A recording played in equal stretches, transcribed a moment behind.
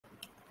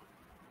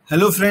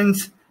Hello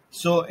friends.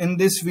 So in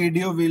this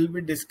video we'll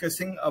be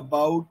discussing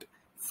about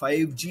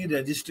 5G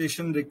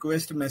registration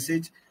request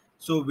message.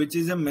 So which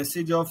is a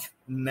message of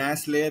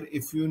NAS layer.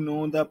 If you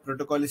know the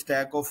protocol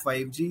stack of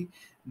 5G,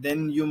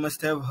 then you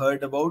must have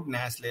heard about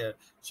NAS layer.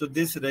 So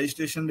this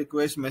registration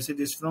request message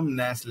is from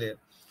NAS layer.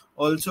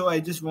 Also, I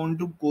just want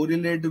to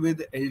correlate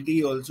with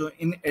LTE also.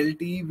 In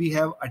LTE we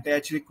have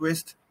attach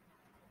request,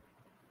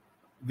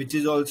 which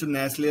is also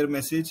NAS layer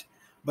message,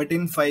 but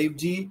in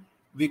 5G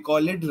we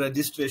call it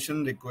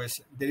registration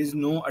request. There is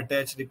no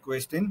attach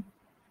request in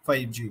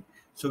 5G,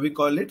 so we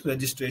call it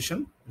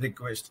registration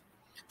request.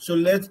 So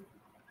let's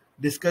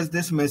discuss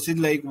this message,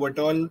 like what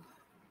all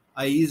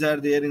IEs are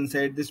there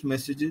inside this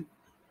message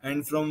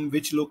and from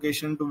which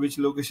location to which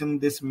location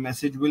this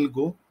message will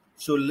go.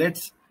 So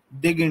let's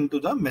dig into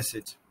the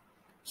message.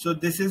 So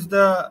this is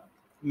the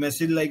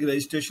message like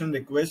registration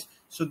request.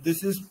 So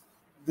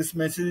this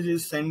message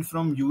is sent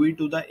from UE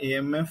to the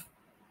AMF,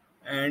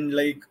 and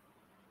like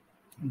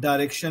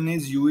direction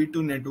is UE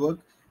to network.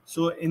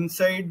 So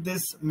inside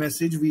this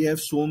message we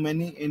have so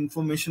many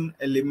information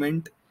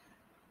element,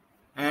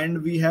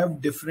 and we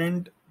have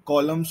different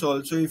columns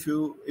also. If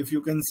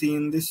you can see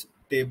in this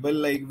table,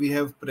 like we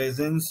have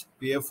presence,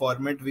 we have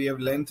format, we have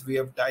length, we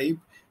have type,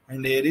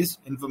 and here is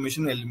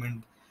information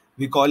element.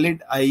 We call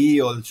it IE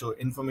also,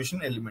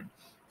 information element.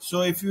 So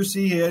if you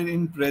see here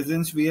in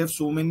presence, we have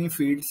so many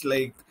fields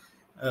like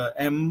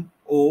M,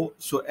 O.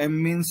 So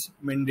M means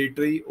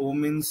mandatory, O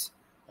means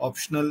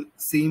optional,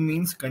 C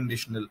means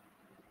conditional.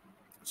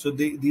 So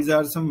these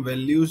are some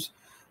values.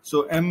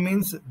 So M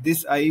means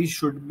this I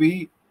should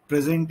be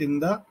present in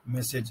the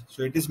message,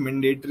 so it is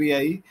mandatory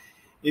I.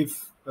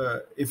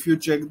 If you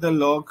check the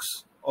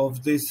logs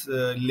of this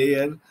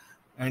layer,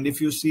 and if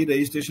you see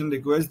registration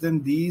request,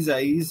 then these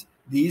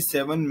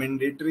 7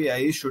 mandatory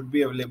I's should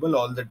be available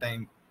all the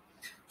time.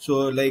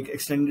 So like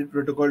extended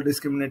protocol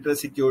discriminator,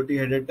 security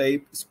header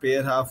type,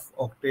 spare half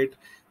octet,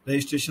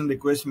 registration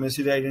request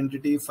message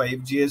identity,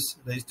 5GS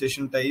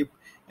registration type,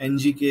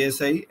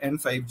 NGKSI,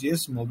 and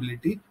 5GS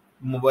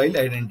mobile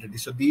identity.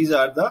 So these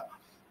are the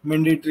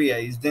mandatory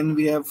Is. Then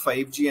we have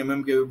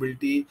 5G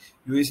capability,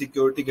 UE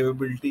security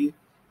capability,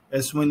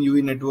 S1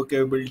 UE network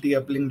capability,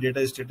 uplink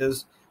data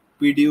status,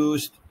 PDU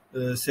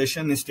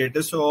session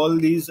status. So all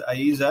these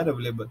IEs are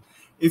available.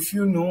 If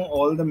you know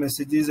all the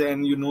messages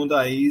and you know the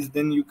IEs,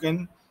 then you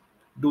can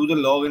do the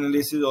log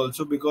analysis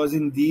also, because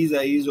in these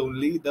IEs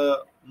only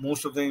the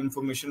most of the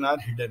information are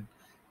hidden.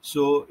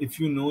 So if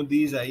you know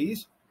these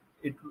IEs,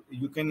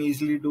 you can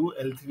easily do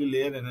L3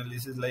 layer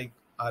analysis, like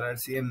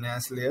RRC and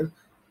NAS layer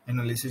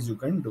analysis you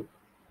can do.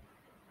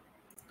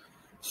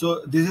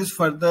 So this is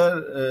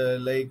further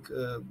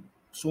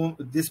so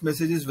this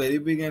message is very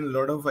big and a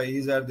lot of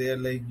IEs are there,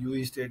 like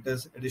UE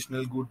status,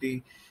 additional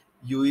GUTI,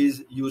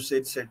 UE's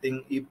usage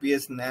setting,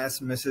 EPS,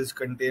 NAS message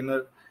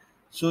container.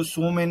 So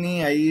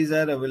many IEs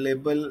are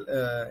available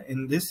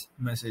in this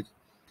message.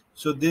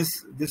 So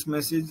this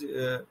message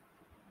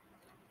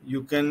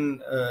you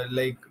can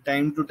like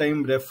time to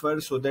time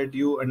refer, so that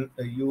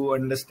you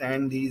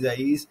understand these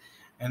IEs,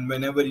 and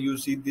whenever you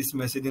see this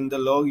message in the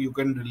log, you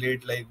can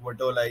relate like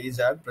what all IEs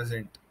are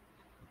present.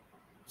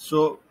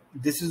 So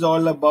this is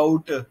all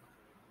about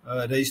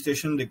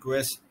registration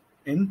request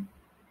in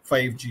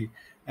 5G,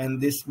 and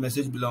this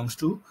message belongs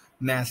to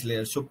NAS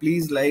layer. So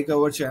please like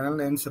our channel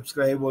and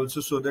subscribe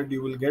also, so that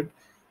you will get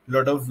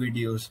lot of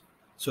videos.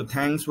 So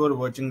thanks for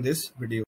watching this video.